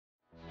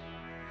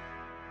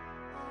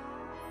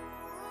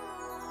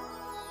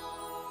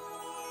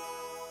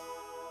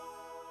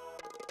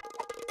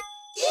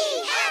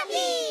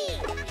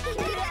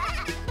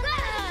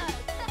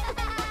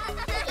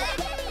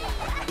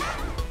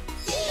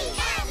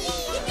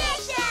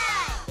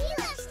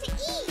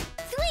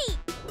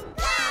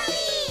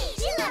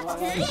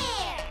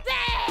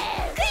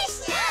Bear!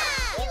 Krishna!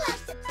 He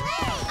loves to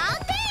play! All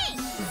day!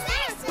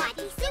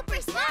 Saraswati, super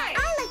smart! I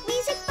like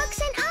music, books,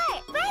 and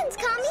art! Friends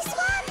call me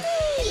Swati!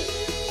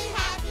 Be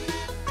happy!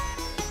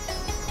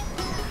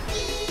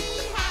 Be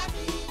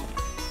happy!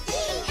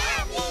 Be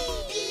happy!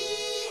 Be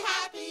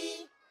happy!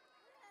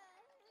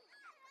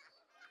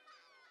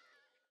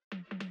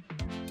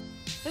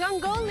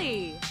 Rangoli!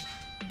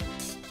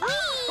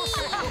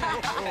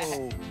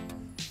 Oh,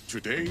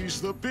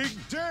 today's the big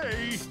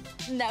day.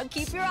 Now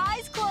keep your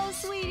eyes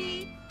closed,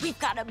 sweetie. We've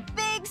got a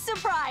big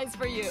surprise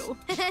for you.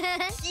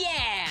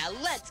 Yeah,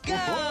 let's go!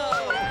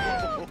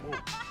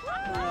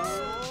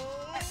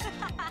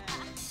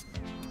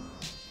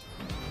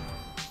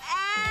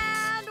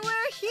 And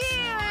we're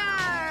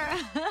here!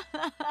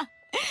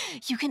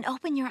 You can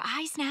open your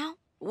eyes now.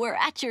 We're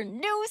at your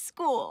new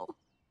school.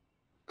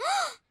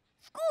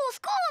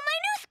 School! My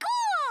new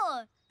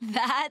school!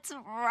 That's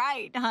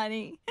right,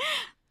 honey.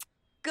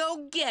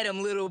 Go get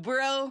him, little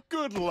bro.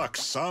 Good luck,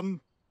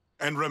 son.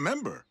 And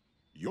remember,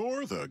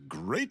 you're the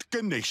great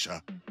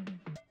Ganesha.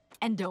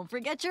 And don't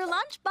forget your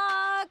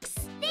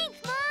lunchbox. Thanks,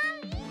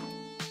 Mom!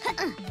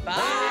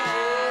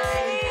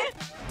 Bye!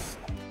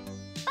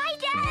 Bye,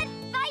 Dad!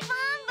 Bye,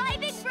 Mom! Bye,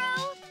 Big Bro!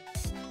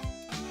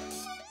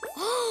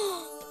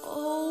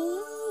 Oh,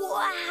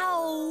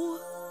 wow.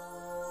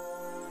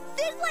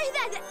 This place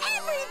has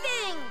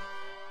everything!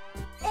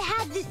 It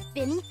has this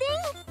spinny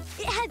thing.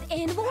 It has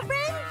animal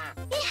friends.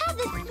 It has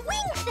a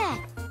swing set.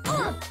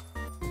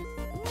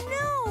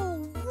 No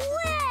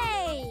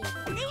way!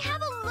 They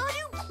have a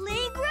Ludo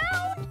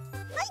playground?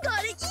 I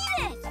gotta eat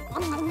it!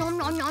 Nom, nom,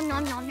 nom, nom,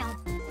 nom, nom, nom.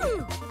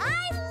 I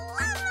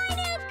love my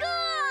new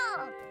school!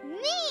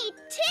 Me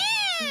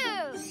too!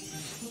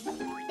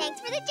 Thanks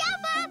for the job,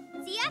 Bob.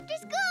 See you after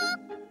school.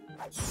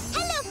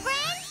 Hello,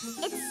 friends.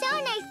 It's so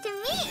nice to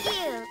meet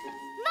you.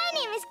 My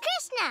name is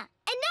Krishna,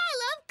 and I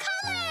love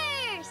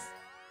colors.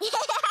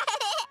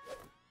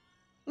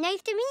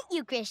 Nice to meet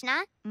you,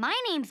 Krishna. My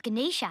name's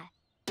Ganesha.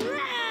 I'm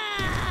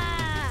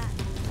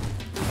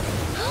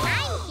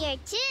here,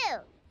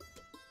 too.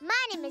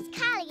 My name is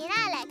Kali, and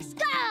I like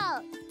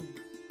skulls.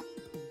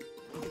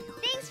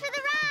 Thanks for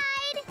the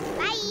ride.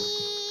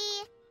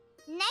 Bye.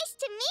 Nice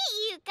to meet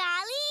you,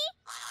 Kali.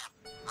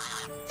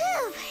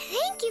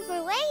 Thank you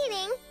for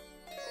waiting.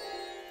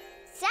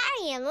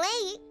 Sorry I'm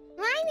late.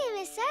 My name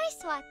is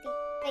Saraswati,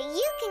 but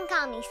you can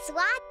call me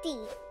Swati.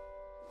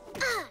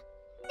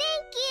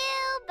 Thank you.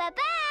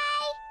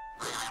 Bye-bye.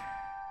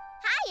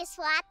 Hiya,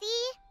 Swati.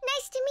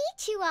 Nice to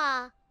meet you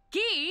all.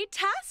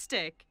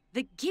 Ghee-tastic.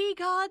 The Ghee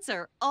Gods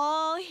are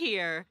all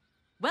here.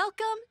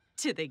 Welcome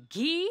to the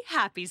Ghee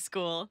Happy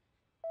School.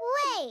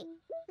 Wait,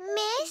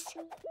 Miss,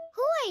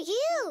 who are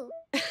you?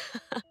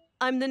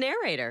 I'm the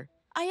narrator.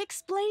 I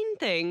explain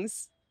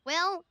things.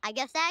 Well, I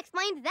guess that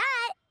explains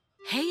that.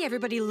 Hey,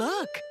 everybody,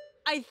 look.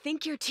 I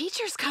think your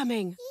teacher's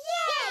coming. Yeah!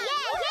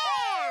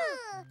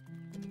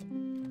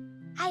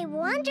 I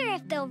wonder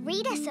if they'll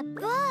read us a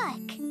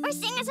book or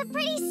sing us a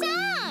pretty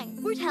song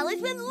or tell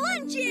us when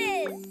lunch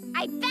is.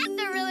 I bet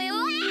they're really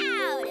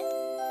loud.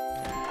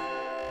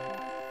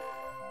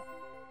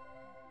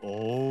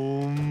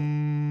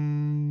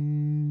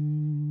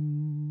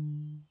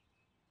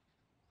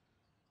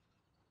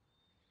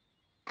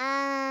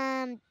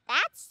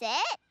 That's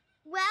it.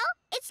 Well,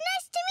 it's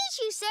nice to meet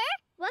you, sir.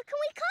 What can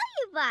we call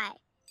you by?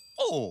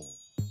 Oh.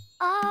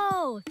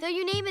 Oh, so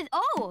your name is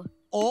O.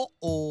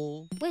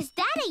 Oh. Was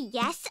that a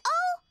yes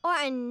O or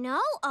a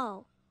no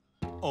O?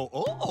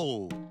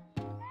 Oh.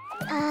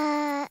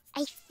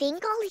 I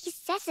think all he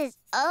says is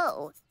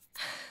O.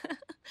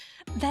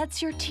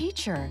 That's your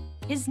teacher.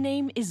 His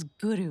name is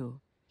Guru.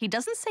 He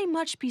doesn't say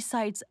much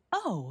besides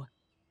oh,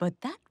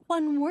 but that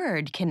one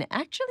word can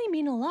actually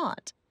mean a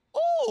lot.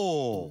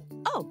 Oh.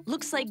 Oh,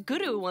 looks like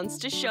Guru wants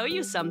to show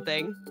you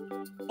something.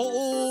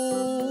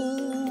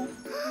 Oh.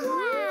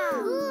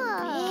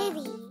 Wow.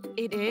 Pretty.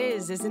 It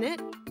is, isn't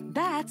it?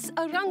 That's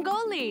a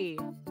rangoli.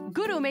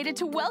 Guru made it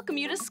to welcome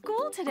you to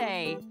school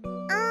today.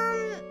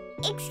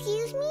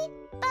 Excuse me,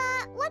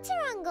 but what's a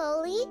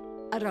rangoli?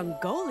 A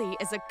rangoli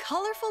is a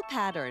colorful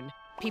pattern.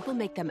 People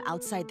make them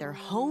outside their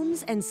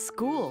homes and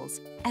schools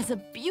as a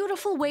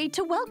beautiful way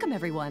to welcome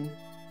everyone.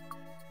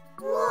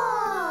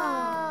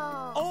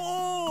 Whoa!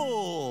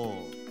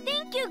 Oh.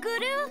 Thank you,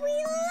 Guru.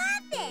 We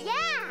love it.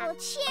 Yeah. We'll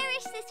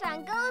cherish this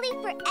rangoli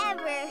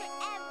forever.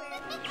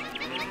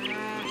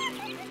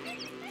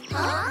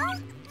 Huh?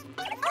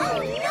 Oh,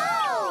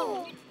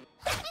 no!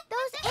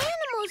 Those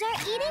animals are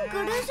eating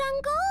Guru's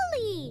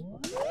rangoli.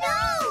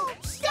 No!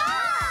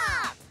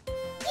 Stop!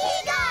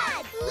 Ghee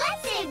Gods,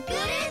 let's save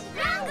Guru's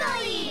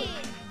rangoli!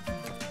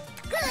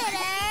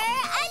 Glitter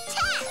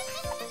attack!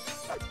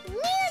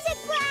 Music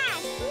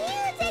blast!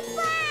 Music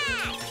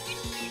blast!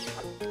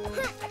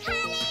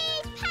 Kali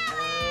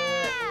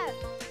power!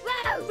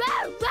 Roar,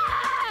 roar,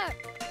 roar!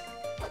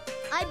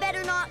 I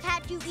better not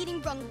catch you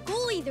eating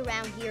rangolis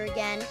around here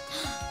again.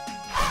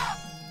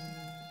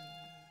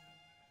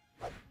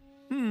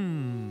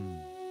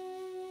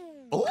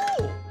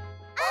 Oh.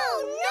 Oh,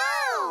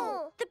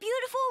 no! The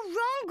beautiful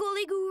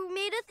rangoli Guru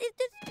made us is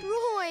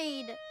destroyed.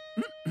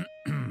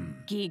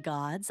 Ghee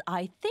Gods,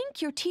 I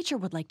think your teacher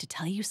would like to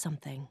tell you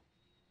something.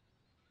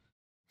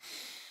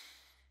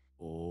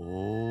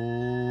 Whoa!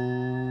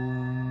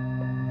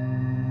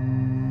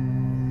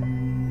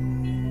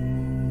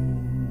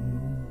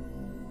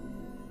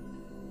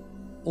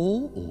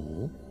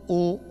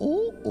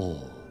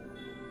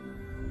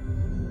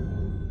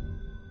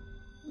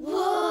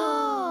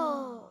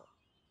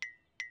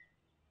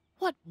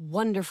 What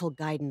wonderful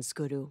guidance,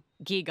 Guru.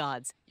 Ghee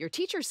Gods, your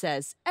teacher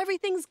says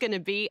everything's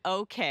gonna be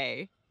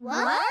okay.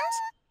 What?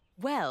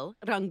 Well,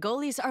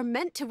 Rangolis are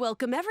meant to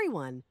welcome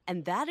everyone,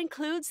 and that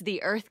includes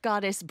the Earth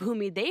Goddess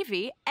Bhumi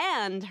Devi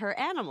and her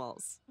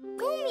animals.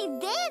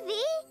 Bhumi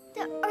Devi?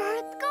 The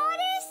Earth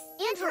Goddess?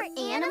 And her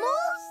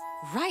animals?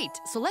 Right,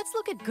 so let's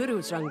look at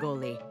Guru's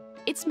Rangoli.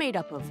 It's made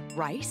up of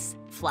rice,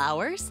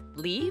 flowers,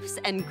 leaves,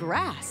 and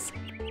grass.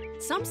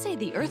 Some say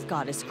the Earth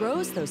Goddess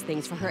grows those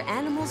things for her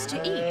animals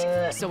to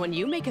eat. So when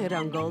you make a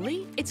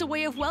Rangoli, it's a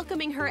way of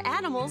welcoming her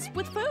animals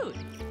with food.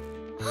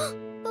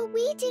 But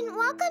we didn't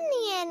welcome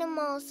the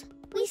animals.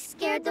 We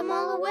scared them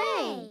all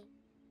away.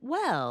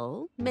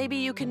 Well, maybe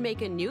you can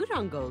make a new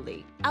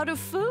Rangoli out of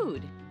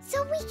food.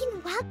 So we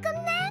can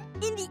welcome them?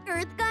 And the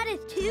Earth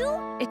Goddess too?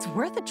 It's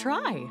worth a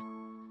try.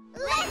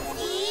 Let's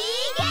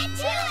get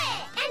to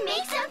it and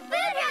make some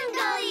food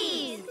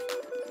rangolis!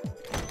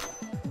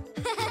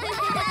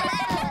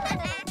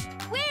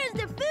 Where's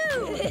the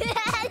food?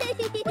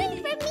 Wait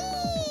for me!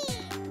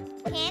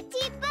 Can't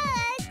eat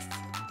books.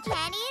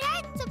 Can't eat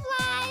art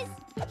supplies.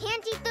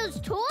 Can't eat those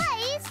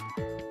toys.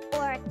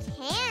 Or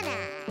can I?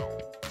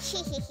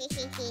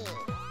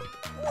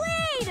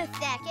 Wait a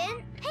second!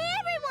 Hey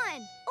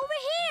everyone! Over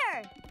here!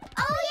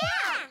 Oh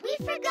yeah! We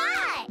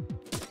forgot!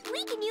 We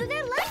can use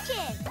our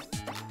lunches!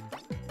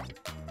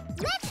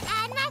 Let's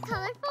add my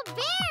colorful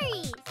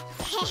berries!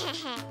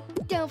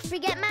 Don't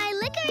forget my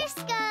liquor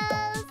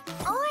skulls!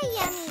 Or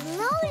yummy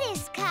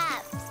lotus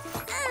cups!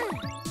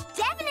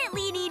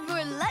 Definitely need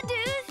more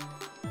laddus!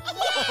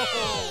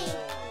 Yay!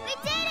 We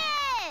did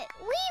it!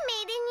 We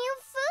made a new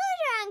food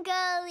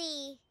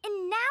rangoli! And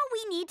now we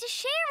need to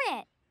share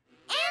it!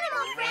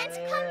 Animal friends,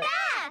 come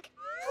back!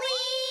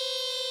 Please!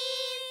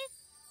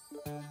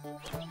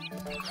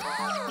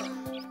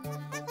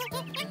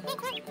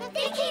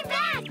 They came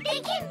back! They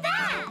came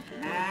back!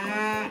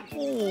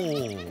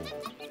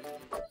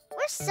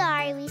 We're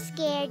sorry we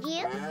scared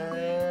you.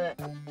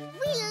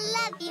 We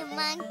love you,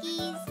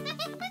 monkeys.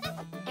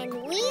 And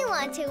we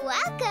want to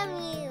welcome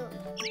you.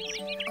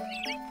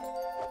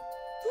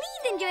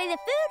 Please enjoy the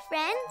food,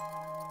 friends.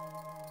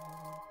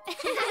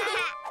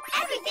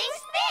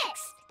 Everything's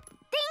fixed!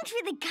 Thanks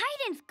for the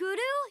guidance,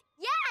 Guru.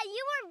 Yeah,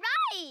 you were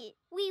right.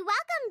 We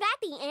welcomed back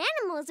the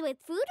animals with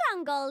food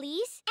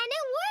rangolis, and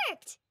it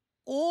worked.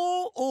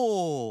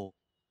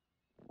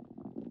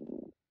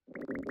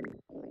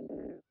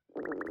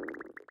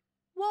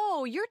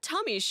 Whoa, your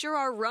tummies sure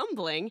are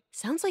rumbling.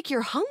 Sounds like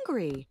you're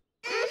hungry.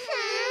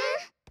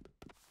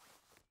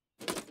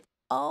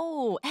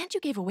 Oh, and you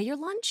gave away your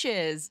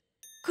lunches.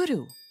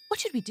 Guru, what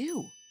should we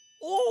do?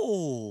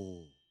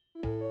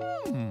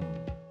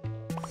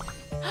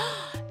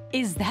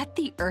 Is that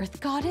the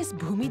Earth Goddess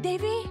Bhumi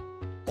Devi?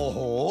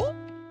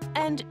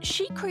 And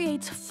she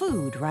creates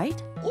food,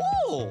 right?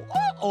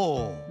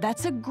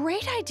 That's a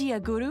great idea,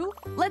 Guru.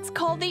 Let's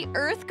call the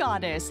Earth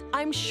Goddess.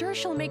 I'm sure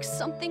she'll make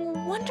something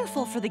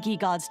wonderful for the Ghee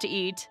Gods to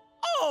eat.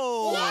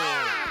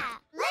 Yeah!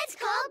 Let's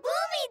call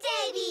Bhumi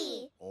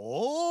Devi!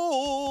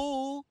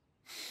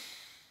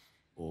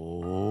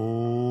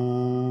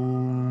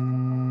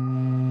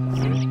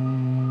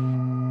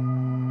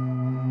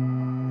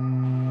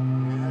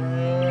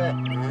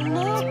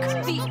 Look,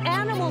 the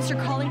animals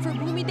are calling for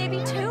Bhumi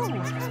Devi too.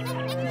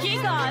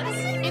 Ghee Gods,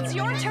 it's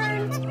your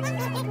turn.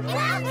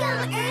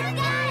 Welcome, Earth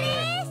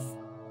Goddess!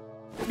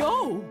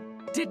 Oh,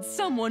 did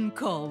someone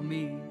call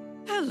me?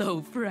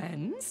 Hello,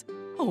 friends.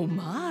 Oh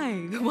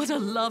my, what a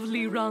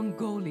lovely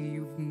rangoli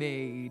you've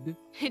made.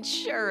 It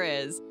sure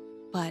is.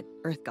 But,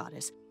 Earth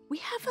Goddess, we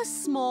have a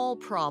small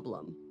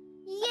problem.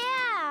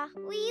 Yeah,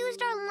 we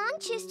used our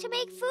lunches to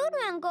make food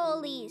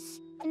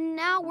rangolis. And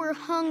now we're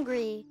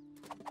hungry.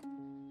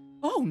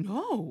 Oh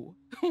no.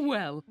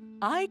 Well,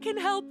 I can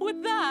help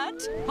with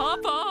that.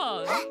 Hop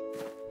on.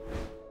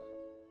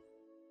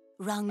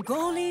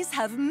 Rangolis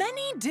have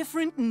many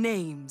different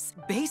names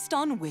based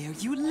on where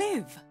you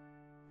live.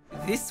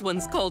 This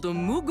one's called a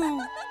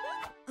mugu.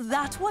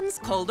 That one's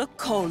called a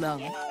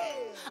kolam.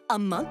 A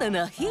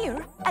mandana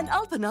here and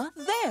alpana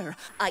there.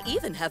 I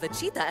even have a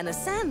cheetah and a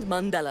sand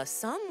mandala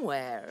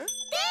somewhere.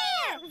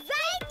 There!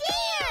 Right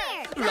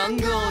there!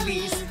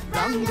 Rangolis,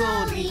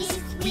 rangolis,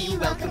 we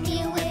welcome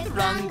you with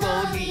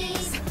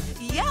rangolis.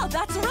 Yeah,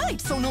 that's right.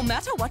 So no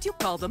matter what you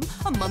call them,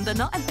 a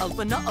mandana, an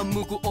alpana, a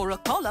mugu, or a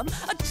kolam,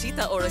 a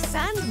cheetah or a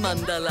sand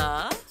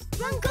mandala.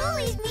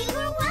 Rangolis mean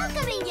we're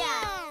welcoming ya!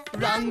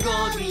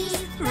 Rangolis,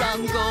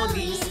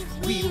 rangolis,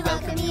 we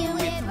welcome you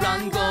with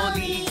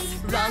rangolis.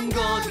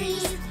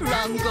 Rangolis,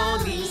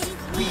 rangolis,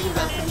 we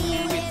welcome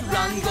you with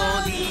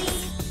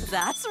rangolis.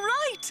 That's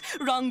right!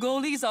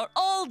 Rangolis are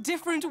all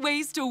different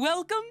ways to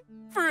welcome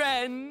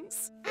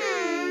friends.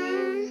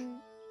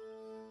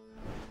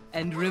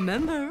 And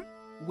remember,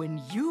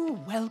 when you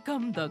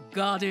welcome the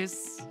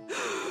goddess,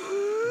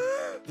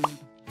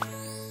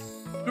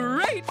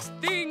 great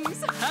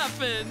things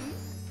happen!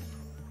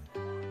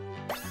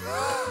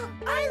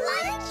 Our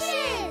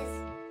lunches!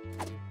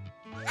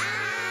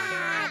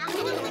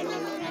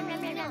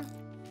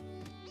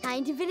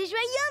 Time to finish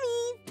my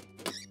yummies!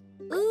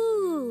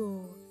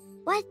 Ooh,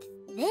 what's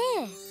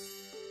this?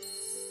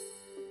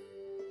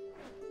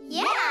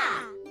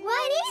 Yeah!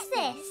 What is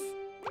this?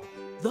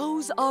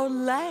 Those are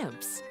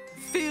lamps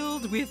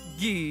filled with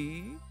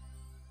ghee.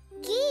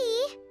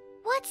 Ghee?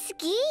 What's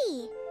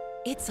ghee?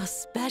 It's a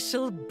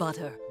special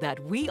butter that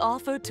we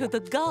offer to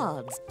the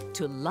gods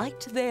to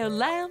light their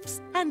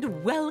lamps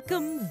and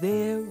welcome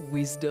their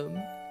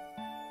wisdom.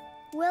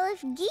 Well,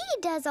 if ghee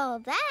does all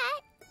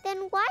that,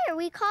 then why are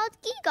we called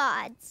Ghee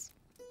Gods?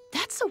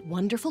 That's a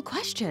wonderful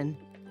question.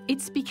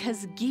 It's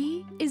because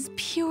ghee is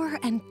pure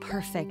and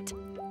perfect,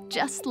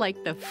 just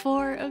like the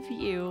four of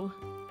you.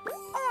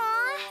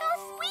 Aw, how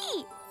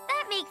sweet!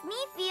 That makes me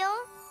feel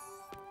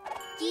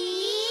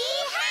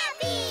ghee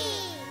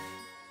happy!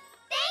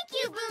 Thank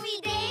you, Bhumi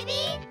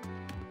Devi!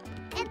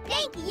 And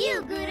thank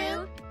you,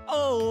 Guru!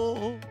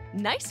 Oh!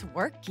 Nice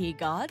work, Ghee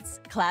Gods.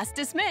 Class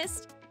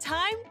dismissed.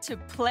 Time to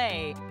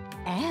play.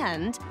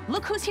 And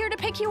look who's here to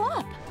pick you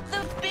up.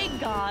 The big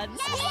gods.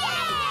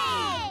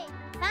 Yay!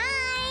 Bye!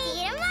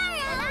 See you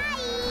tomorrow!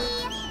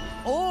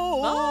 Bye!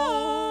 Oh!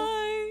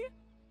 Bye!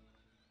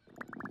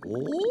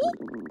 Oh?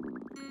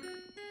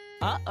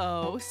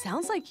 Uh-oh.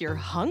 Sounds like you're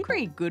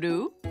hungry,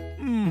 Guru.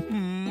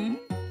 Mm-hmm.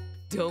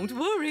 Don't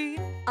worry.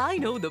 I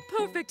know the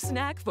perfect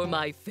snack for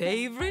my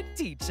favorite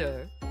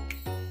teacher.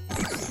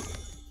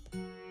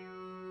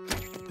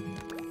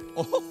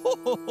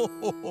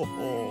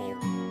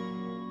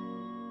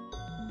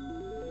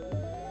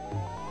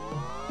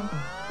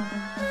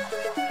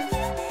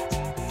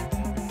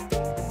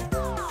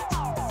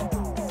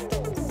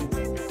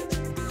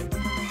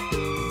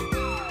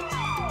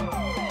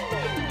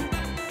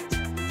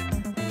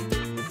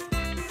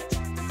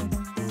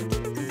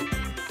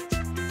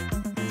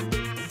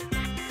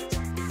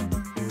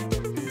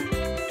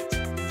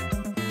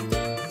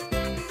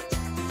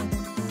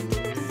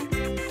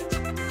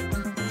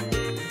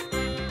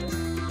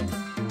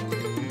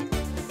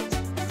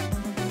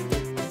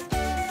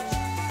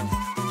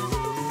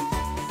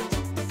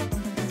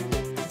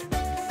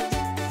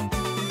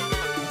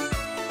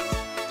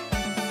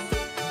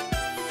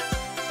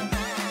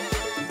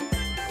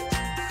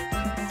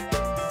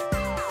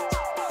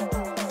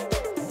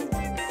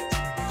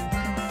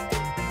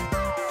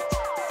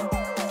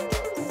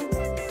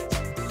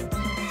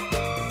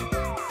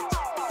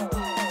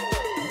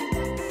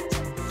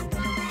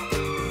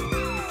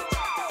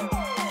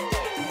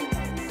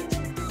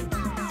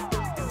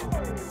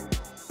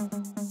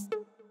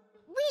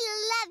 We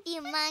love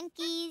you,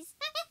 monkeys!